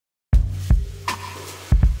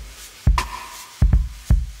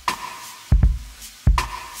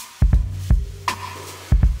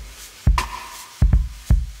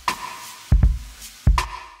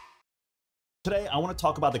Today, I want to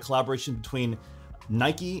talk about the collaboration between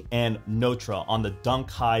Nike and Notre on the Dunk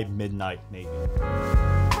High Midnight Navy.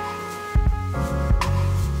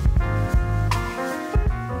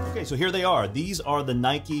 Okay, so here they are. These are the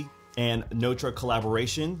Nike and Notre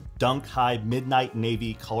collaboration, Dunk High Midnight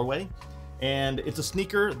Navy colorway. And it's a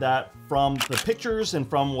sneaker that from the pictures and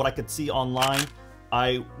from what I could see online,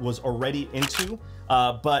 I was already into.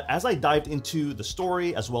 But as I dived into the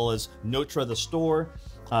story, as well as Notre, the store,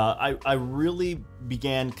 I really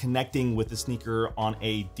began connecting with the sneaker on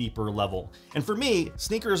a deeper level. And for me,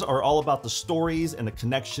 sneakers are all about the stories and the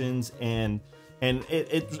connections, and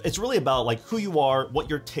it's really about like who you are, what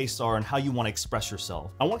your tastes are, and how you want to express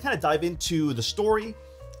yourself. I want to kind of dive into the story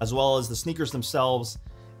as well as the sneakers themselves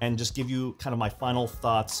and just give you kind of my final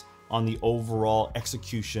thoughts on the overall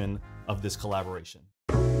execution of this collaboration.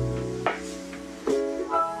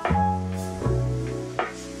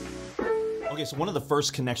 Okay, so one of the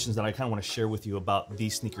first connections that I kind of want to share with you about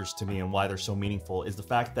these sneakers to me and why they're so meaningful is the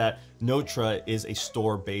fact that Notre is a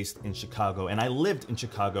store based in Chicago, and I lived in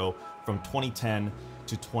Chicago from 2010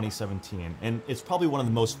 to 2017, and it's probably one of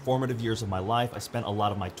the most formative years of my life. I spent a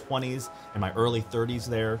lot of my 20s and my early 30s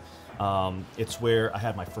there. It's where I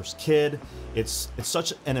had my first kid. It's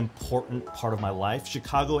such an important part of my life.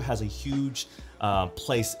 Chicago has a huge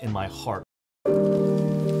place in my heart.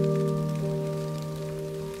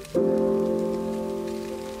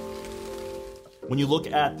 When you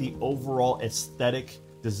look at the overall aesthetic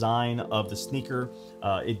design of the sneaker,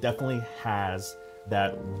 it definitely has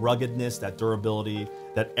that ruggedness, that durability,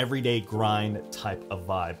 that everyday grind type of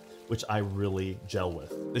vibe, which I really gel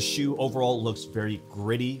with. The shoe overall looks very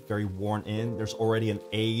gritty, very worn in. There's already an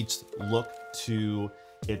aged look to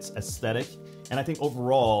its aesthetic. And I think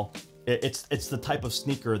overall, it's the type of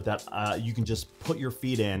sneaker that you can just put your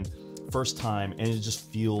feet in first time and it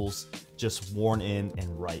just feels just worn in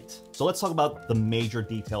and right. So let's talk about the major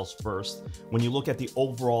details first. When you look at the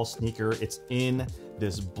overall sneaker, it's in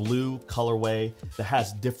this blue colorway that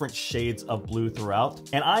has different shades of blue throughout.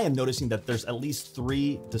 And I am noticing that there's at least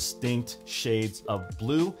 3 distinct shades of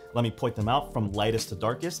blue. Let me point them out from lightest to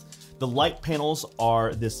darkest. The light panels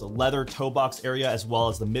are this leather toe box area, as well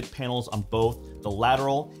as the mid panels on both the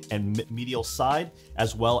lateral and medial side,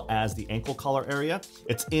 as well as the ankle collar area.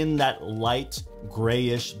 It's in that light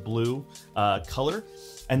grayish blue color.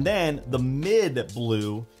 And then the mid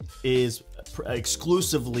blue is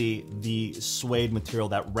exclusively the suede material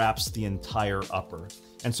that wraps the entire upper.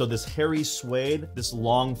 And so this hairy suede, this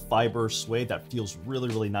long fiber suede that feels really,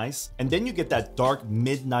 really nice. And then you get that dark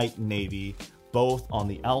midnight navy, both on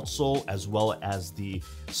the outsole as well as the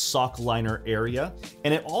sock liner area.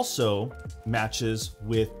 And it also matches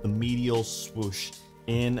with the medial swoosh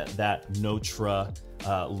in that Notre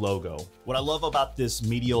logo. What I love about this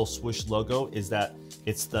medial swoosh logo is that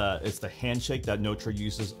it's the handshake that Notre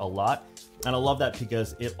uses a lot. And I love that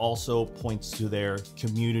because it also points to their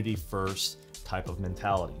community first type of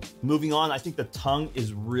mentality. Moving on, I think the tongue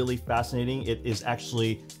is really fascinating. It is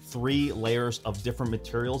actually 3 layers of different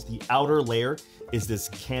materials. The outer layer is this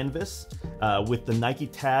canvas with the Nike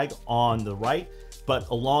tag on the right, but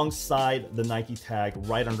alongside the Nike tag,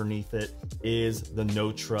 right underneath it, is the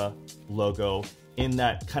Notre logo in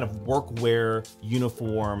that kind of workwear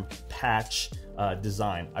uniform patch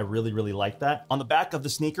design. I really, really like that. On the back of the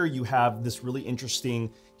sneaker, you have this really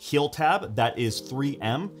interesting heel tab that is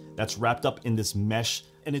 3M that's wrapped up in this mesh.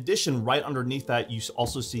 In addition, right underneath that, you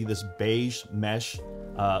also see this beige mesh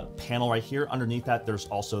panel right here. Underneath that, there's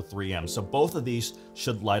also 3M. So both of these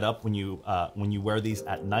should light up when you wear these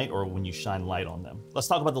at night or when you shine light on them. Let's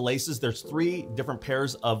talk about the laces. There's 3 different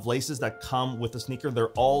pairs of laces that come with the sneaker. They're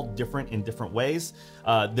all different in different ways.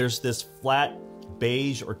 There's this flat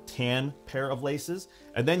beige or tan pair of laces.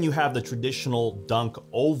 And then you have the traditional Dunk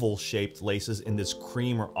oval shaped laces in this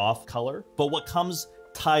cream or off color. But what comes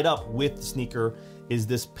tied up with the sneaker is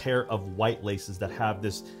this pair of white laces that have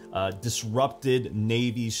this disrupted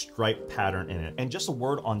navy stripe pattern in it. And just a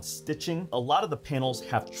word on stitching, a lot of the panels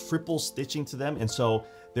have triple stitching to them. And so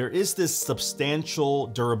there is this substantial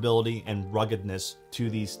durability and ruggedness to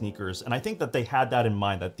these sneakers. And I think that they had that in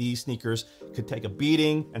mind, that these sneakers could take a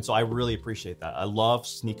beating. And so I really appreciate that. I love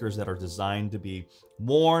sneakers that are designed to be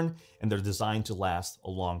worn and they're designed to last a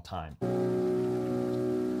long time.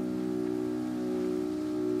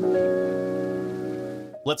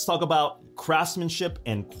 Let's talk about craftsmanship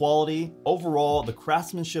and quality. Overall, the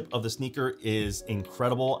craftsmanship of the sneaker is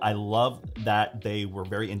incredible. I love that they were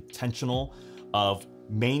very intentional of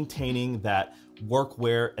maintaining that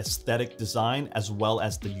workwear aesthetic design as well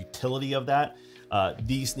as the utility of that.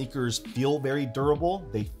 These sneakers feel very durable.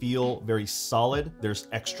 They feel very solid. There's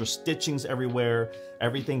extra stitchings everywhere.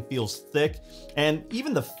 Everything feels thick. And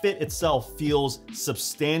even the fit itself feels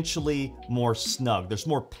substantially more snug. There's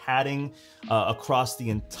more padding across the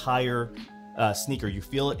entire sneaker. You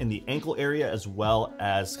feel it in the ankle area as well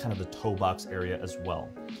as kind of the toe box area as well.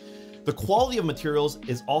 The quality of materials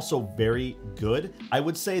is also very good. I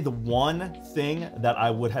would say the one thing that I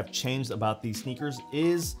would have changed about these sneakers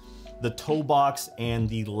is the toe box and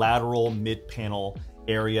the lateral mid-panel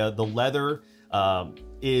area. The leather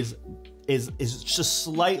is just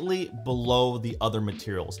slightly below the other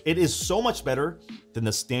materials. It is so much better than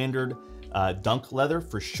the standard Dunk leather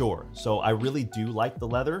for sure. So I really do like the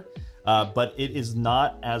leather, but it is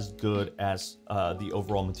not as good as the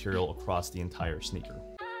overall material across the entire sneaker.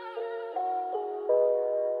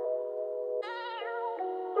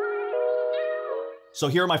 So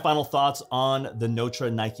here are my final thoughts on the Notre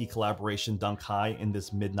Nike collaboration Dunk High in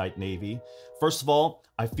this midnight navy. First of all,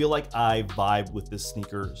 I feel like I vibe with this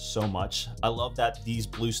sneaker so much. I love that these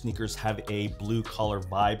blue sneakers have a blue collar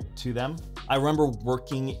vibe to them. I remember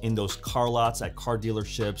working in those car lots at car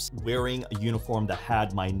dealerships, wearing a uniform that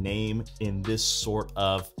had my name in this sort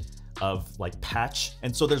of like patch.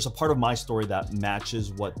 And so there's a part of my story that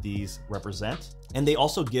matches what these represent. And they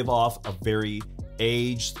also give off a very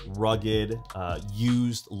aged, rugged,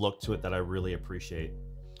 used look to it that I really appreciate.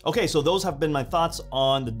 Okay, so those have been my thoughts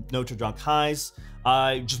on the Notre Dunk Highs.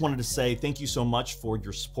 I just wanted to say thank you so much for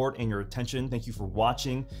your support and your attention. Thank you for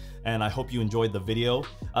watching, and I hope you enjoyed the video.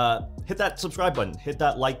 Hit that subscribe button, hit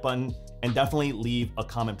that like button, and definitely leave a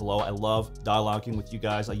comment below. I love dialoguing with you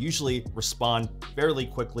guys. I usually respond fairly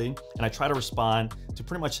quickly, and I try to respond to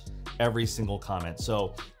pretty much every single comment.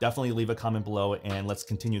 So definitely leave a comment below, and let's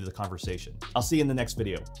continue the conversation. I'll see you in the next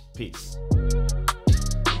video. Peace.